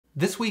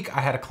This week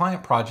I had a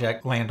client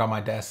project land on my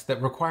desk that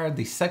required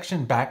the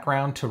section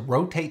background to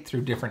rotate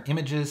through different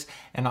images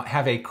and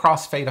have a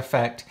crossfade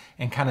effect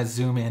and kind of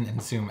zoom in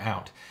and zoom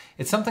out.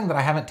 It's something that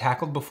I haven't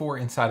tackled before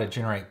inside of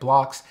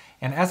GenerateBlocks,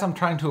 and as I'm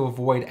trying to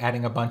avoid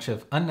adding a bunch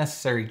of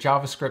unnecessary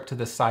JavaScript to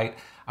the site,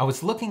 I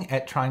was looking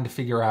at trying to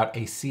figure out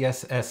a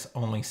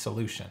CSS-only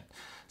solution.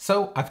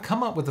 So I've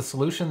come up with a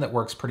solution that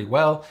works pretty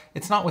well.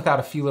 It's not without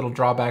a few little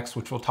drawbacks,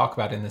 which we'll talk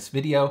about in this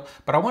video,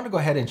 but I want to go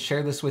ahead and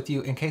share this with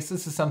you in case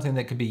this is something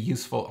that could be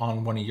useful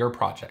on one of your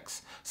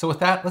projects. So with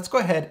that, let's go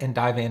ahead and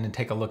dive in and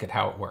take a look at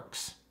how it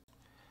works.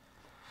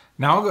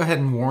 Now I'll go ahead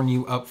and warn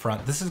you up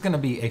front, this is going to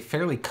be a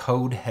fairly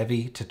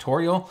code-heavy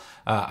tutorial.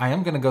 I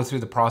am going to go through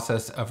the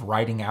process of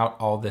writing out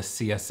all this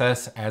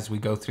CSS as we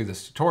go through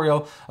this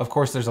tutorial. Of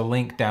course, there's a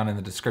link down in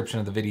the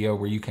description of the video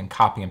where you can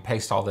copy and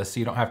paste all this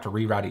so you don't have to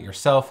rewrite it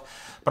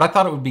yourself. But I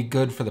thought it would be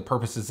good for the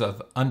purposes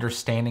of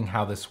understanding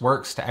how this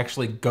works to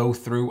actually go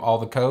through all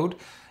the code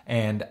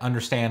and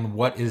understand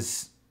what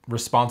is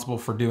responsible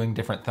for doing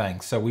different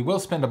things. So we will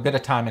spend a bit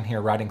of time in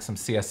here writing some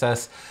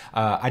CSS.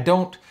 I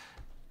don't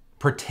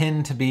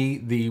pretend to be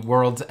the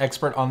world's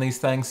expert on these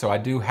things, so I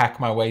do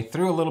hack my way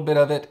through a little bit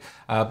of it,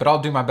 but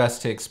I'll do my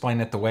best to explain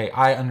it the way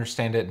I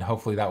understand it, and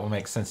hopefully that will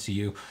make sense to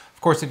you.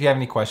 Of course, if you have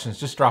any questions,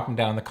 just drop them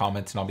down in the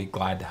comments and I'll be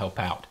glad to help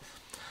out.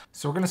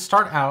 So we're going to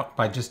start out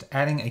by just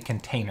adding a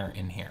container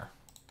in here.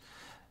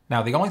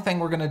 Now the only thing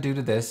we're going to do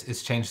to this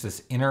is change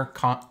this inner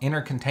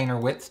container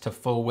width to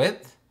full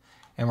width,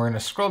 and we're going to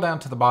scroll down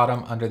to the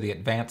bottom under the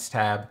Advanced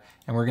tab,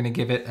 and we're going to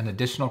give it an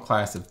additional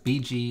class of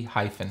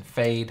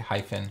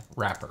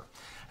bg-fade-wrapper.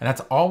 And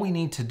that's all we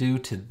need to do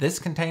to this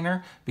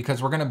container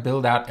because we're going to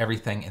build out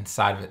everything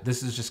inside of it.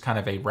 This is just kind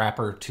of a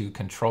wrapper to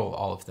control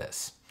all of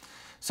this.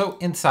 So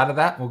inside of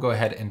that, we'll go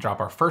ahead and drop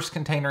our first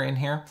container in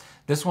here.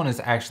 This one is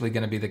actually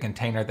going to be the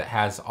container that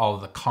has all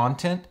of the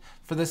content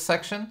for this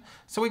section.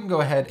 So we can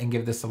go ahead and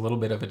give this a little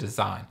bit of a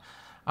design.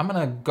 I'm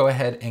going to go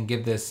ahead and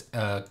give this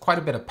quite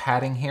a bit of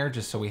padding here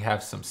just so we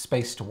have some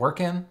space to work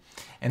in.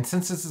 And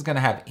since this is going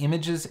to have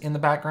images in the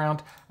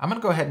background, I'm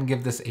going to go ahead and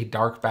give this a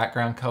dark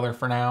background color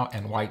for now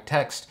and white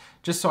text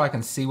just so I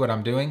can see what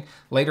I'm doing.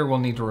 Later we'll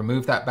need to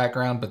remove that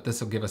background, but this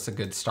will give us a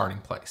good starting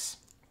place.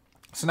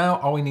 So now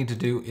all we need to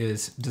do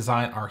is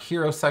design our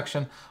hero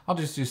section. I'll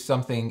just do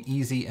something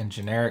easy and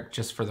generic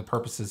just for the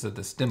purposes of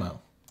this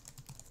demo.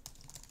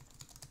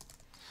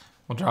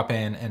 We'll drop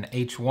in an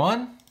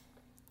H1.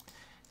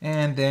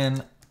 And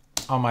then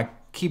on my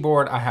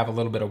keyboard, I have a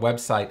little bit of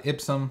website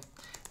Ipsum,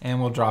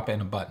 and we'll drop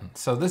in a button.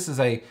 So this is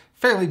a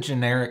fairly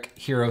generic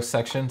hero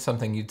section,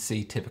 something you'd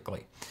see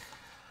typically.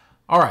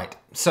 All right,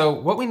 so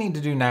what we need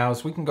to do now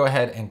is we can go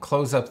ahead and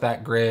close up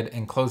that grid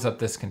and close up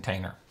this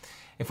container.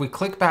 If we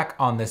click back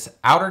on this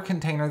outer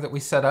container that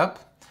we set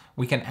up,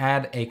 we can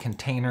add a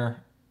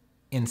container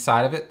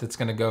inside of it that's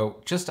going to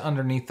go just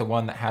underneath the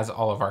one that has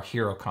all of our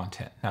hero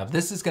content. Now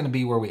this is going to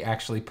be where we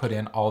actually put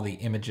in all the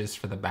images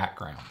for the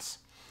backgrounds.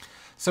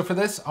 So for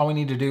this, all we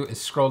need to do is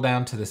scroll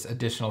down to this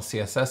additional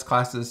CSS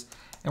classes,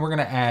 and we're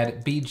going to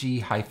add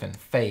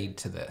bg-fade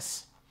to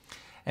this.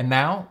 And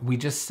now we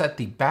just set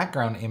the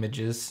background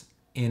images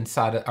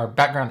inside of our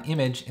background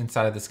image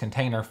inside of this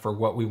container for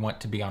what we want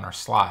to be on our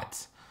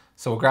slides.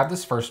 So we'll grab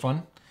this first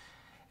one,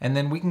 and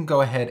then we can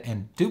go ahead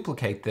and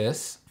duplicate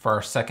this for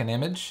our second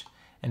image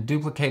and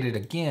duplicate it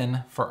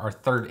again for our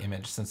third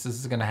image, since this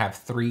is going to have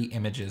 3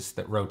 images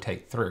that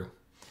rotate through.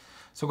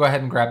 So we'll go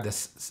ahead and grab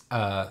this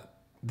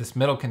this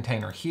middle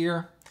container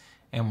here,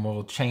 and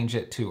we'll change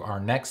it to our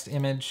next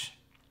image.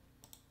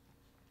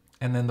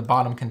 And then the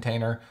bottom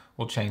container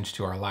will change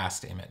to our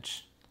last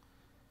image.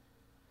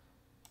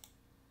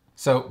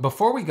 So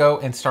before we go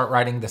and start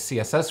writing the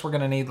CSS we're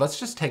going to need, let's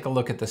just take a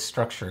look at this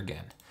structure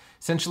again.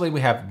 Essentially,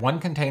 we have one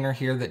container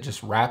here that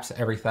just wraps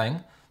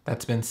everything.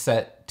 That's been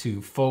set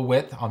to full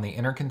width on the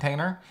inner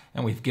container,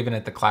 and we've given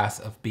it the class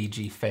of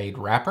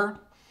bg-fade-wrapper.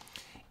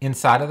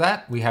 Inside of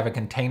that, we have a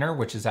container,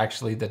 which is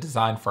actually the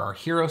design for our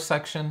hero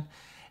section.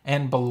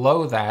 And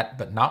below that,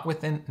 but not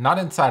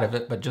inside of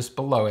it, but just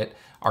below it,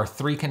 are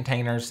 3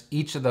 containers.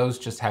 Each of those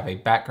just have a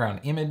background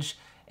image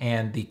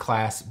and the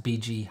class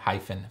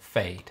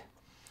bg-fade.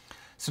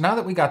 So now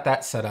that we got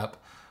that set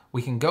up,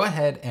 we can go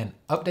ahead and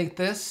update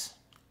this,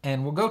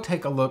 and we'll go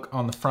take a look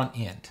on the front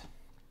end.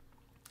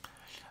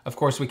 Of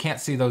course, we can't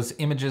see those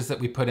images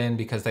that we put in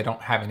because they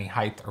don't have any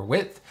height or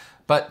width,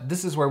 but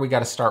this is where we got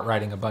to start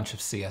writing a bunch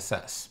of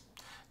CSS.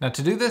 Now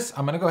to do this,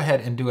 I'm going to go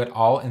ahead and do it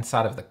all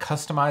inside of the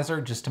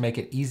customizer just to make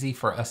it easy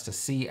for us to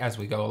see as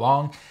we go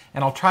along.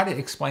 And I'll try to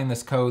explain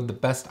this code the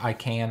best I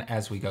can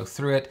as we go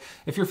through it.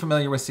 If you're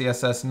familiar with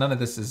CSS, none of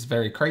this is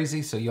very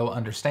crazy, so you'll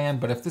understand.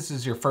 But if this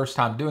is your first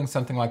time doing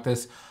something like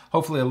this,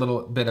 hopefully a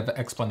little bit of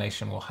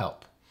explanation will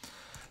help.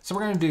 So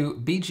we're going to do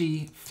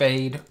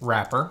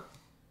bg-fade-wrapper,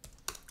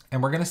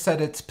 and we're going to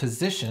set its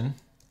position,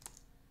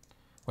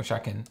 which I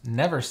can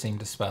never seem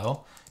to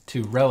spell,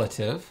 to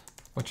relative,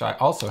 which I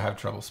also have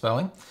trouble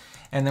spelling.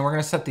 And then we're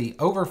going to set the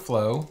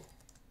overflow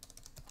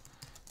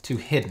to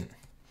hidden.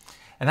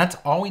 And that's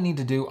all we need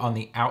to do on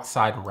the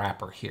outside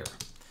wrapper here.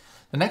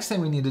 The next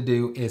thing we need to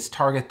do is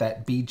target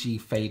that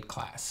BG fade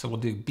class. So we'll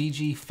do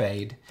BG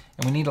fade,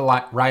 and we need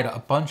to write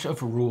a bunch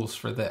of rules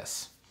for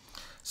this.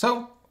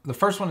 So the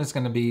first one is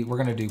going to be, we're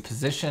going to do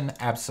position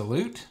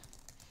absolute,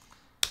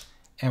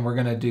 and we're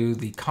going to do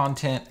the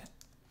content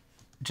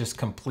just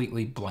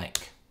completely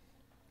blank.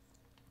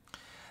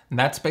 And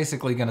that's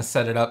basically going to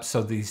set it up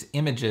so these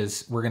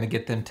images, we're going to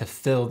get them to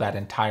fill that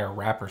entire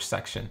wrapper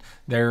section.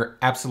 They're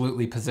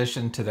absolutely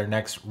positioned to their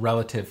next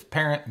relative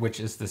parent,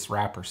 which is this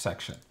wrapper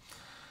section.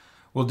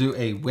 We'll do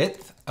a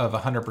width of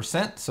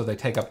 100%, so they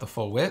take up the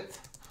full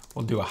width.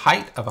 We'll do a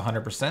height of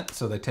 100%,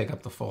 so they take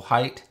up the full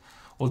height.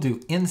 We'll do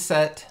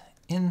inset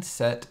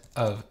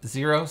of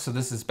 0, so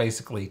this is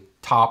basically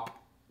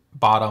top,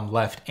 bottom,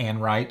 left,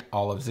 and right,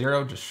 all of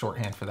 0, just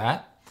shorthand for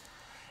that.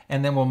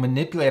 And then we'll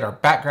manipulate our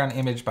background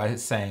image by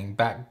saying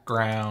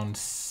background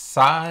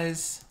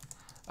size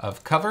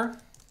of cover.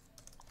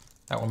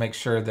 That will make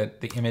sure that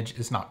the image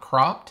is not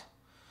cropped.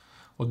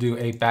 We'll do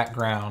a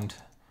background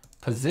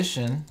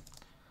position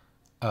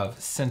of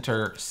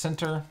center.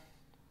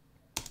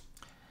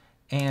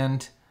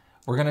 And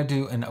we're going to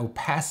do an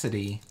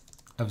opacity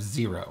of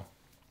 0.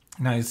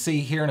 Now you see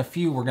here in a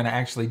few, we're going to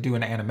actually do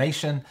an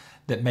animation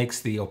that makes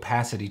the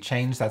opacity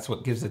change. That's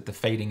what gives it the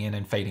fading in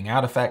and fading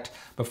out effect.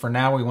 But for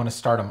now, we want to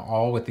start them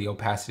all with the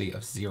opacity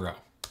of 0.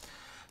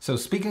 So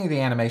speaking of the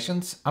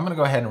animations, I'm going to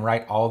go ahead and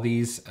write all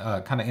these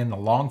kind of in the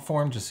long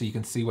form just so you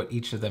can see what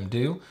each of them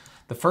do.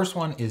 The first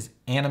one is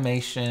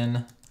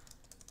animation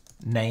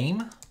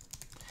name.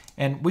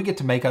 And we get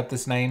to make up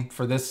this name.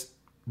 For this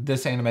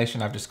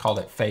animation, I've just called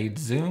it fade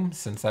zoom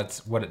since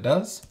that's what it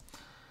does.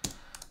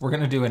 We're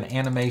going to do an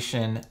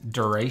animation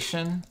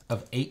duration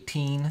of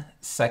 18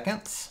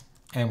 seconds.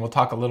 And we'll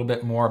talk a little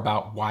bit more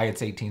about why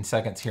it's 18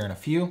 seconds here in a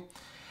few.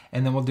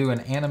 And then we'll do an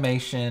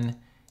animation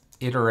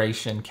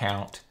iteration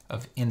count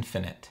of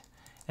infinite.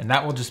 And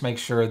that will just make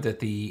sure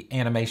that the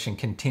animation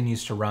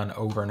continues to run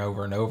over and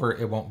over and over.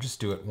 It won't just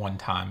do it one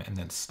time and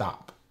then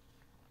stop.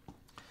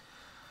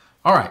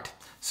 All right.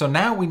 So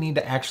now we need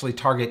to actually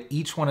target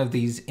each one of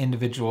these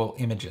individual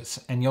images.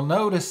 And you'll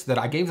notice that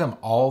I gave them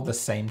all the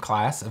same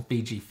class of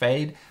BG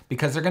Fade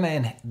because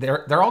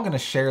they're all going to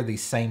share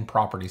these same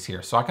properties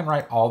here. So I can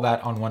write all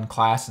that on one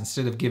class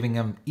instead of giving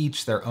them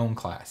each their own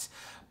class.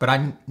 But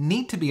I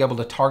need to be able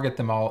to target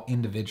them all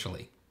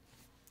individually.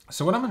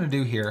 So what I'm going to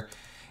do here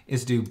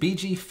is do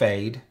BG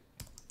Fade,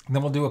 and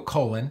then we'll do a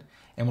colon,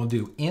 and we'll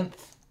do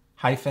nth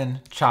hyphen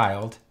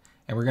child,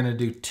 and we're going to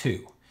do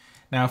 2.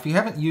 Now, if you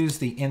haven't used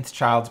the nth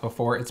childs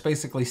before, it's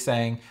basically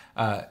saying,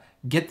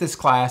 get this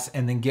class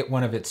and then get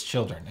one of its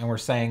children. And we're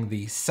saying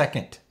the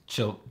second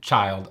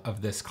child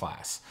of this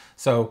class.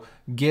 So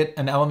get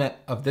an element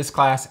of this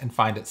class and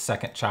find its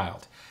second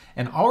child.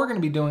 And all we're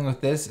going to be doing with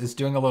this is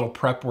doing a little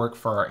prep work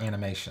for our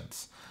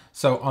animations.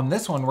 So on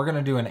this one, we're going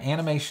to do an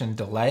animation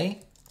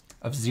delay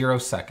of 0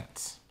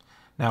 seconds.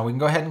 Now we can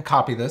go ahead and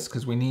copy this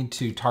because we need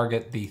to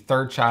target the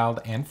third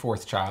child and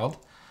fourth child.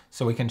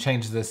 So we can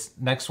change this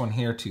next one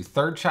here to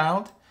third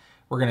child.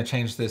 We're going to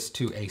change this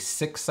to a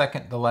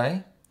 6-second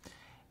delay.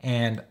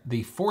 And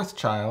the fourth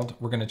child,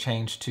 we're going to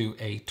change to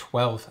a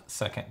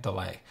 12-second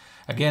delay.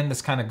 Again,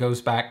 this kind of goes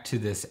back to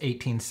this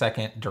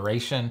 18-second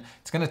duration.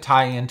 It's going to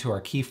tie into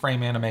our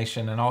keyframe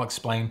animation, and I'll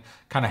explain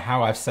kind of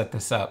how I've set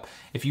this up.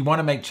 If you want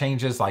to make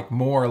changes like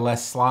more or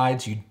less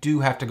slides, you do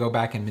have to go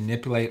back and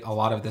manipulate a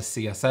lot of this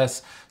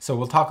CSS. So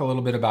we'll talk a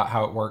little bit about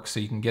how it works so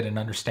you can get an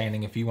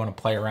understanding if you want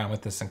to play around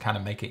with this and kind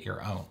of make it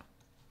your own.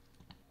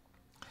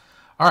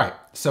 All right,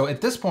 so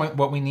at this point,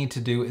 what we need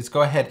to do is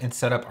go ahead and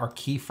set up our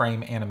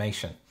keyframe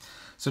animation.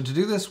 So to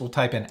do this, we'll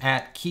type in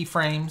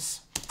 @keyframes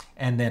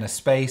and then a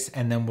space,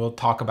 and then we'll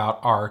talk about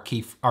our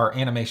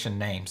animation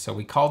name. So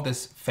we called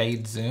this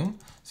fade zoom,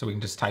 so we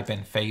can just type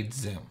in fade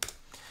zoom.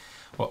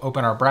 We'll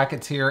open our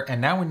brackets here,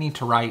 and now we need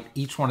to write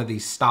each one of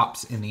these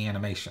stops in the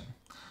animation.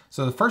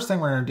 So the first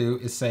thing we're going to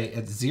do is say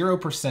at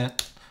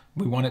 0%,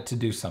 we want it to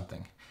do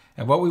something.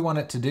 And what we want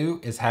it to do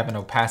is have an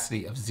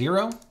opacity of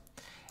 0,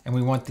 and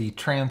we want the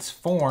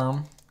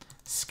transform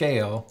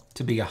scale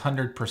to be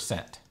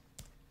 100%.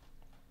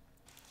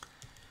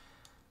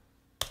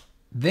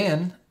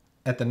 Then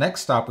at the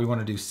next stop, we want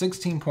to do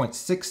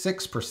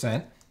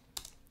 16.66%,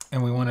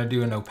 and we want to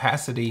do an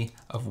opacity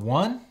of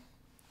 1,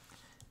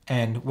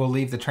 and we'll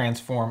leave the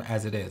transform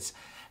as it is.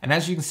 And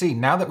as you can see,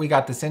 now that we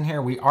got this in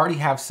here, we already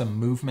have some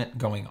movement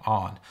going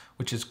on,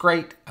 which is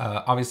great.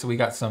 Obviously, we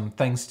got some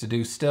things to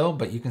do still,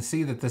 but you can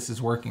see that this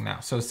is working now.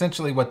 So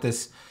essentially what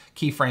this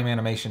keyframe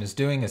animation is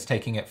doing is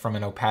taking it from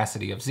an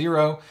opacity of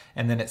 0,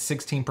 and then at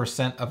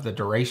 16% of the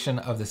duration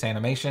of this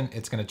animation,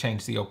 it's going to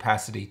change the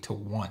opacity to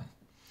 1.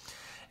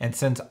 And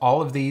since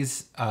all of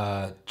these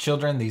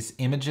children, these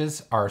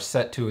images are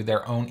set to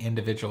their own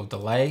individual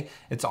delay,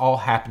 it's all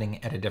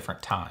happening at a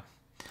different time.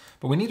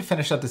 But we need to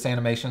finish up this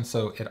animation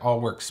so it all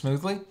works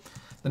smoothly.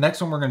 The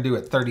next one we're going to do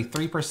at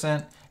 33%,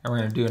 and we're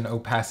going to do an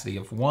opacity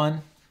of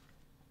 1.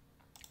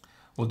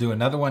 We'll do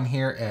another one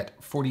here at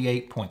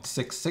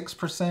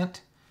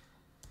 48.66%,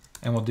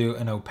 and we'll do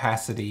an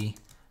opacity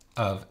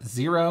of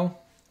 0.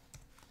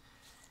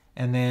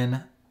 And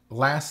then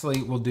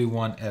lastly, we'll do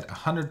one at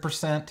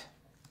 100%,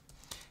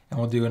 and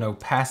we'll do an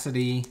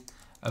opacity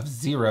of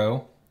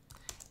 0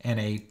 and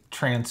a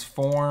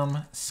transform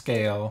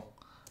scale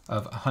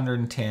of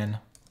 110%.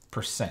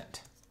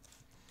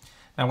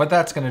 Now what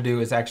that's going to do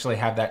is actually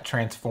have that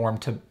transform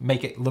to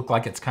make it look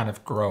like it's kind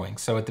of growing.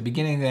 So at the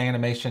beginning of the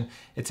animation,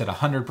 it's at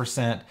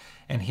 100%,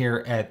 and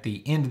here at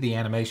the end of the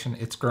animation,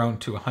 it's grown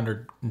to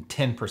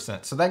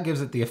 110%. So that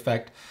gives it the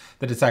effect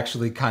that it's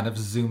actually kind of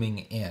zooming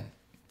in.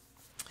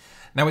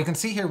 Now we can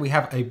see here we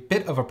have a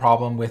bit of a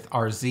problem with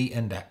our Z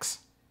index.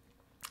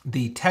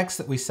 The text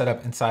that we set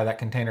up inside that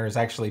container is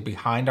actually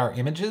behind our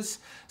images,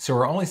 so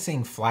we're only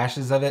seeing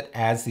flashes of it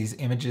as these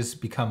images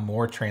become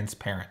more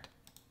transparent.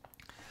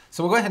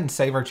 So we'll go ahead and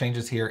save our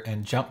changes here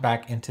and jump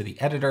back into the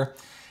editor,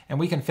 and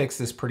we can fix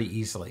this pretty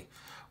easily.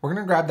 We're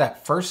going to grab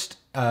that first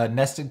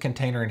nested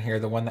container in here,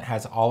 the one that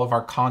has all of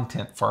our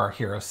content for our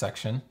hero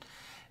section,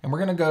 and we're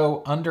going to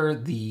go under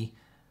the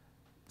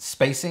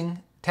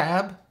spacing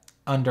tab,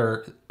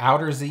 under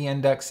outer Z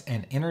index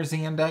and inner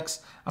Z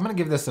index. I'm going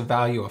to give this a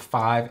value of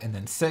 5 and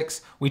then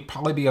 6. We'd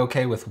probably be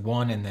okay with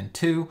 1 and then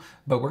 2,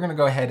 but we're going to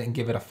go ahead and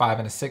give it a 5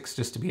 and a 6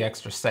 just to be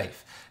extra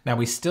safe. Now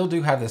we still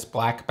do have this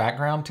black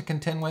background to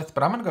contend with,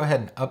 but I'm going to go ahead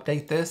and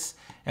update this,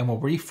 and we'll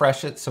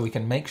refresh it so we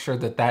can make sure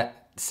that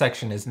that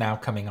section is now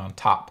coming on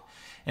top.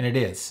 And it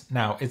is.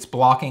 Now it's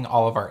blocking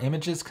all of our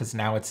images because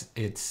now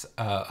it's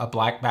a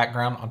black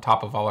background on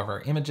top of all of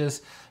our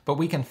images, but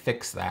we can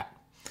fix that.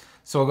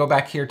 So we'll go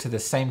back here to the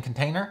same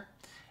container,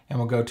 and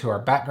we'll go to our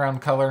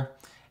background color,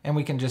 and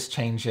we can just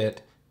change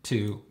it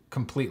to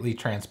completely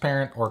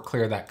transparent or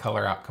clear that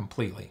color out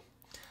completely.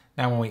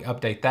 Now when we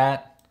update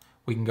that,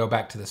 we can go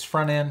back to this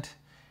front end,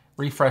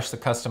 refresh the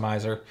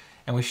customizer,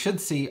 and we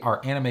should see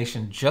our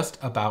animation just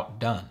about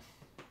done.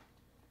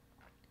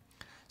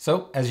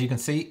 So as you can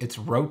see, it's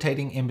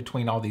rotating in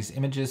between all these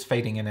images,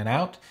 fading in and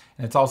out,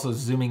 and it's also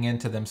zooming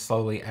into them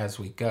slowly as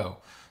we go.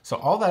 So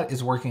all that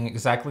is working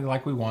exactly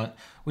like we want.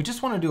 We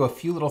just want to do a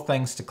few little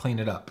things to clean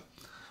it up.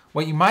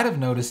 What you might have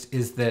noticed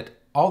is that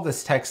all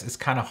this text is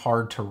kind of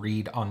hard to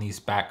read on these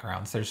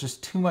backgrounds. There's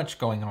just too much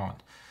going on.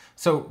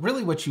 So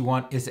really what you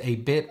want is a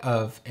bit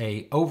of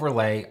an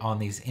overlay on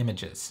these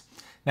images.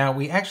 Now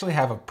we actually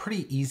have a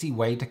pretty easy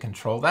way to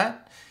control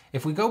that.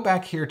 If we go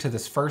back here to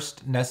this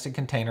first nested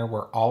container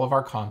where all of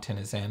our content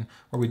is in,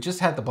 where we just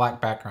had the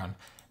black background,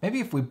 maybe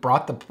if we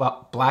brought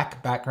the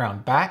black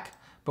background back,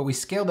 but we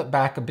scaled it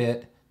back a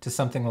bit to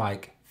something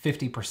like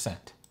 50%.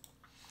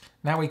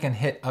 Now we can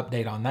hit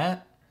update on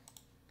that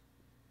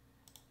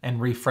and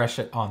refresh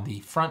it on the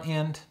front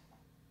end.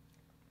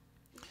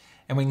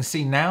 And we can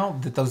see now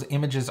that those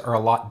images are a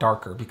lot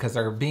darker because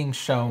they're being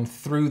shown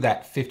through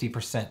that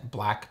 50%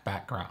 black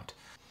background.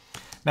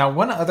 Now,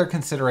 one other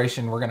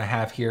consideration we're going to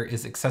have here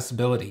is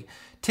accessibility.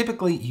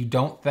 Typically, you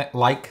don't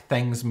like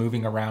things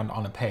moving around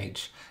on a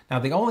page. Now,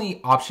 the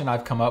only option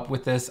I've come up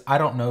with this, I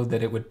don't know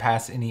that it would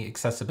pass any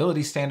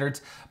accessibility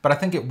standards, but I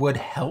think it would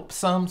help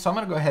some. So I'm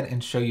going to go ahead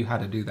and show you how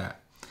to do that.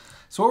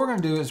 So what we're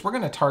going to do is we're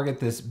going to target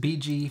this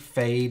BG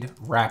fade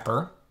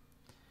wrapper,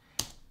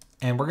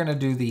 and we're going to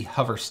do the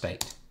hover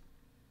state.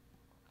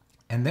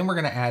 And then we're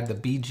going to add the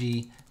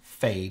BG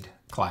fade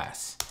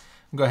class.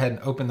 Go ahead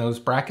and open those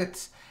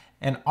brackets.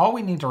 And all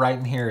we need to write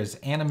in here is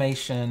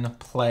animation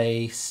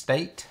play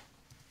state,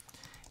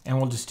 and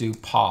we'll just do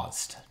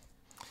paused.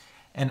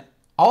 And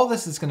all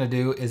this is going to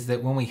do is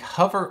that when we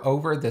hover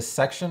over this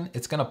section,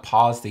 it's going to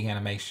pause the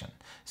animation.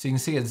 So you can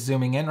see it's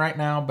zooming in right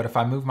now, but if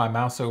I move my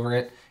mouse over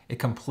it, it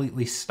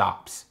completely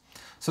stops.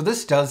 So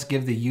this does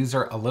give the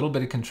user a little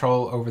bit of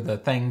control over the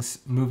things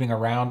moving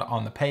around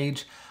on the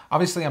page.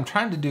 Obviously, I'm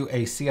trying to do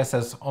a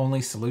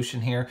CSS-only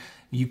solution here.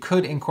 You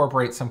could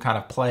incorporate some kind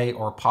of play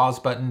or pause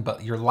button,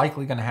 but you're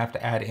likely going to have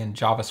to add in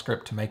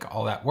JavaScript to make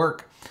all that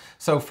work.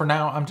 So for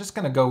now, I'm just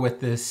going to go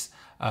with this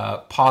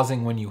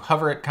pausing when you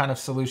hover it kind of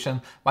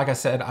solution. Like I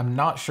said, I'm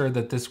not sure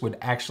that this would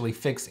actually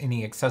fix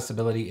any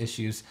accessibility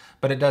issues,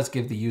 but it does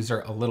give the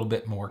user a little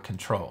bit more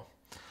control.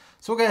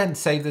 So we'll go ahead and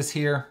save this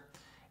here,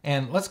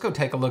 and let's go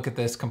take a look at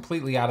this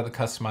completely out of the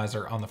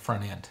customizer on the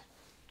front end.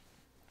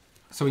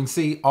 So we can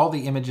see all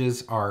the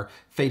images are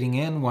fading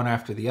in one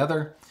after the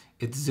other.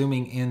 It's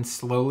zooming in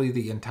slowly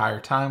the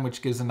entire time,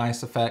 which gives a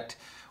nice effect.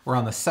 We're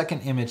on the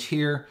second image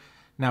here.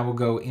 Now we'll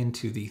go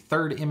into the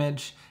third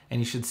image,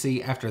 and you should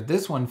see after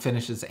this one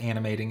finishes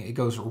animating, it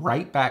goes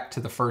right back to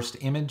the first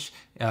image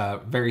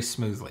very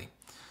smoothly.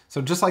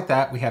 So just like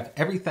that, we have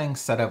everything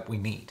set up we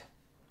need.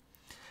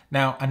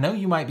 Now, I know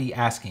you might be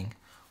asking,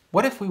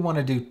 what if we want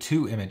to do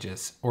 2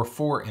 images or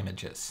 4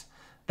 images?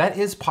 That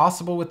is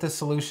possible with this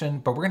solution,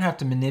 but we're going to have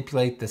to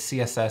manipulate the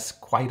CSS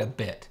quite a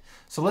bit.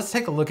 So let's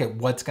take a look at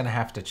what's going to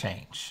have to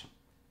change.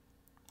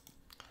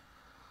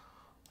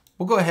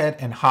 We'll go ahead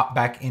and hop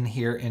back in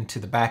here into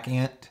the back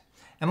end.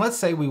 And let's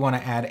say we want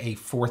to add a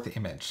 4th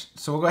image.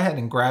 So we'll go ahead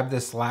and grab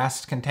this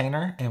last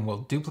container and we'll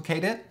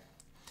duplicate it.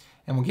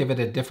 And we'll give it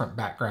a different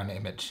background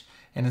image.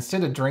 And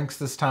instead of drinks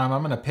this time,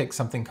 I'm going to pick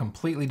something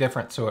completely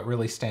different so it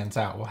really stands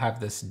out. We'll have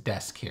this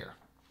desk here.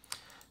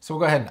 So we'll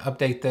go ahead and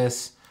update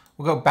this.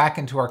 We'll go back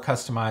into our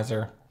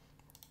customizer,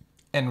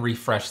 and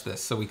refresh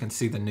this so we can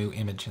see the new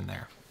image in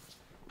there.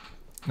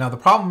 Now the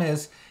problem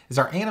is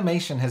our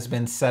animation has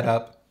been set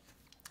up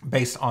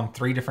based on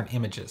 3 different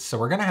images. So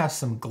we're gonna have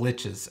some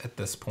glitches at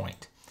this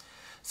point.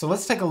 So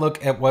let's take a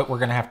look at what we're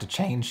gonna have to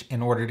change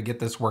in order to get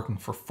this working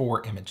for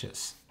 4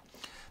 images.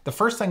 The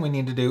first thing we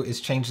need to do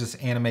is change this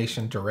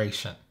animation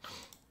duration.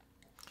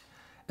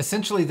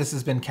 Essentially, this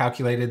has been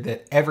calculated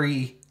that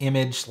every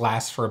image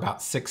lasts for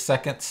about 6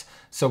 seconds.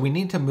 So we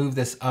need to move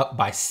this up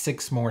by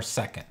 6 more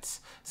seconds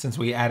since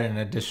we added an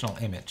additional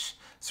image.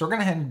 So we're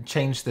gonna go ahead and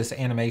change this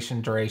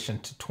animation duration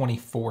to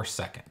 24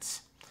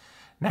 seconds.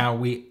 Now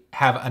we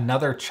have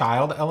another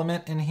child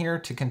element in here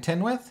to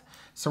contend with.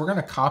 So we're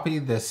gonna copy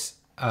this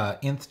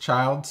nth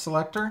child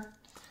selector,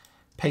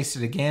 paste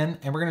it again,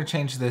 and we're gonna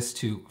change this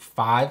to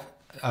 5,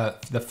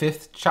 the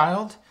 5th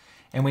child.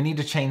 And we need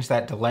to change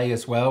that delay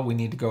as well. We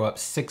need to go up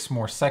 6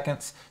 more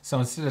seconds. So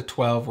instead of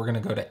 12, we're gonna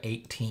go to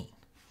 18.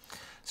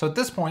 So at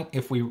this point,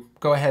 if we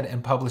go ahead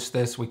and publish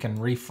this, we can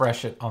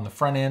refresh it on the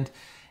front end,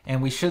 and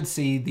we should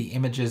see the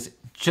images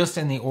just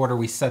in the order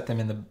we set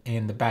them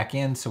in the back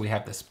end. So we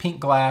have this pink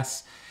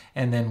glass,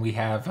 and then we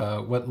have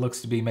what looks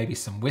to be maybe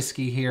some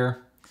whiskey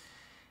here.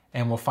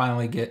 And we'll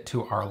finally get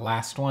to our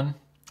last one,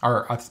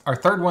 our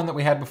third one that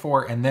we had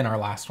before, and then our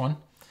last one.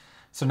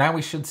 So now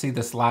we should see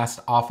this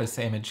last office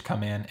image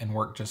come in and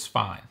work just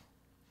fine.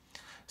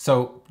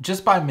 So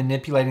just by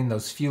manipulating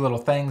those few little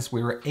things,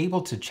 we were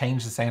able to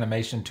change this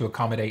animation to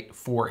accommodate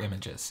 4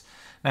 images.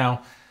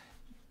 Now,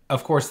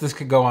 of course, this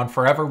could go on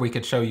forever. We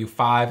could show you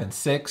 5 and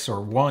 6 or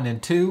 1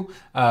 and 2,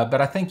 but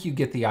I think you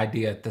get the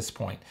idea at this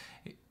point.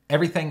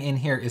 Everything in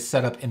here is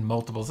set up in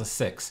multiples of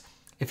 6.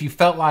 If you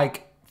felt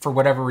like, for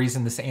whatever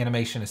reason, this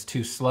animation is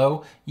too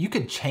slow, you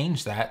could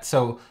change that.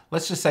 So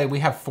let's just say we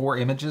have 4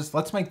 images.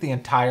 Let's make the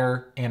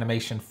entire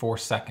animation 4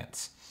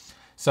 seconds.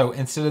 So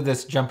instead of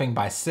this jumping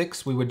by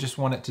 6, we would just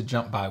want it to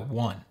jump by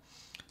 1.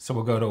 So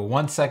we'll go to a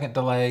 1-second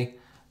delay,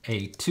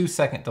 a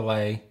 2-second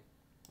delay,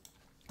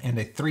 and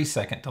a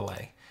 3-second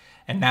delay.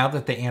 And now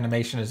that the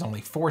animation is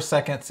only 4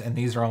 seconds and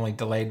these are only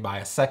delayed by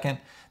a second,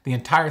 the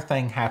entire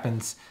thing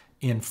happens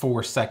in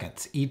 4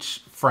 seconds.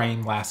 Each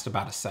frame lasts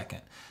about a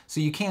second. So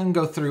you can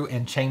go through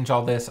and change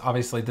all this.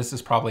 Obviously, this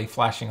is probably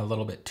flashing a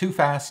little bit too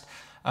fast,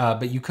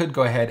 but you could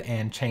go ahead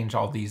and change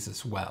all these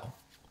as well.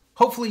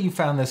 Hopefully you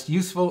found this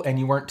useful and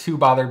you weren't too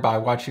bothered by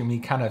watching me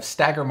kind of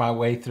stagger my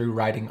way through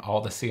writing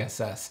all the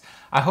CSS.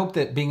 I hope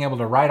that being able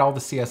to write all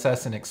the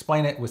CSS and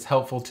explain it was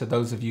helpful to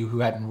those of you who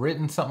hadn't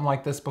written something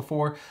like this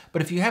before.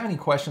 But if you have any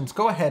questions,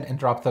 go ahead and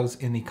drop those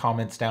in the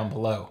comments down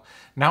below.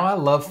 Now, I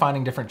love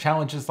finding different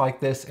challenges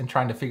like this and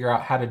trying to figure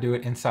out how to do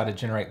it inside of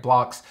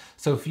GenerateBlocks.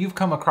 So if you've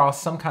come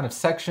across some kind of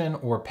section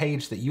or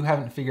page that you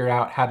haven't figured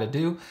out how to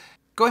do,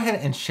 go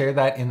ahead and share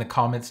that in the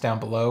comments down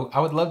below.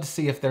 I would love to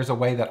see if there's a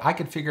way that I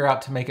could figure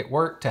out to make it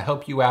work to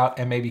help you out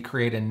and maybe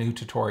create a new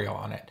tutorial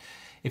on it.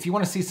 If you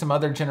want to see some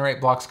other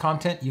GenerateBlocks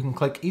content, you can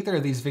click either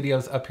of these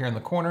videos up here in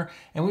the corner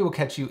and we will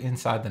catch you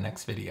inside the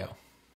next video.